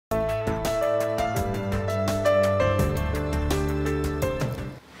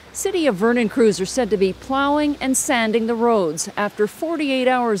City of Vernon crews are said to be plowing and sanding the roads after 48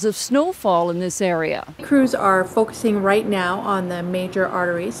 hours of snowfall in this area. Crews are focusing right now on the major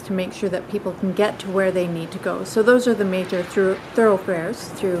arteries to make sure that people can get to where they need to go. So those are the major thoroughfares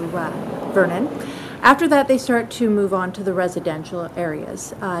through Vernon. After that, they start to move on to the residential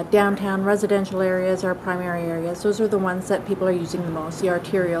areas. Downtown residential areas are primary areas. Those are the ones that people are using the most, the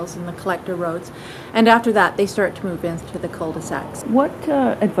arterials and the collector roads. And after that, they start to move into the cul-de-sacs. What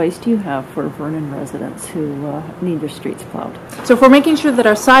advice do you have for Vernon residents who need their streets plowed? So if we're making sure that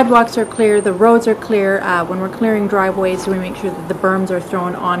our sidewalks are clear, the roads are clear, when we're clearing driveways, we make sure that the berms are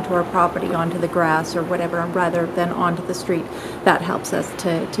thrown onto our property, onto the grass or whatever, rather than onto the street. That helps us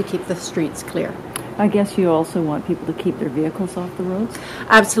to keep the streets clear. I guess you also want people to keep their vehicles off the roads?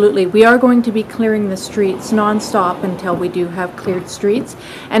 Absolutely. We are going to be clearing the streets non-stop until we do have cleared streets,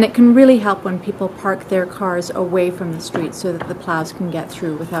 and it can really help when people park their cars away from the streets so that the plows can get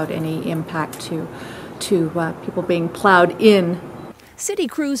through without any impact to people being plowed in. City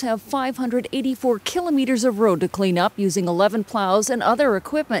crews have 584 kilometers of road to clean up using 11 plows and other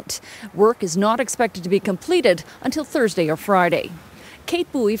equipment. Work is not expected to be completed until Thursday or Friday. Kate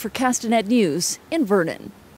Bouey for Castanet News in Vernon.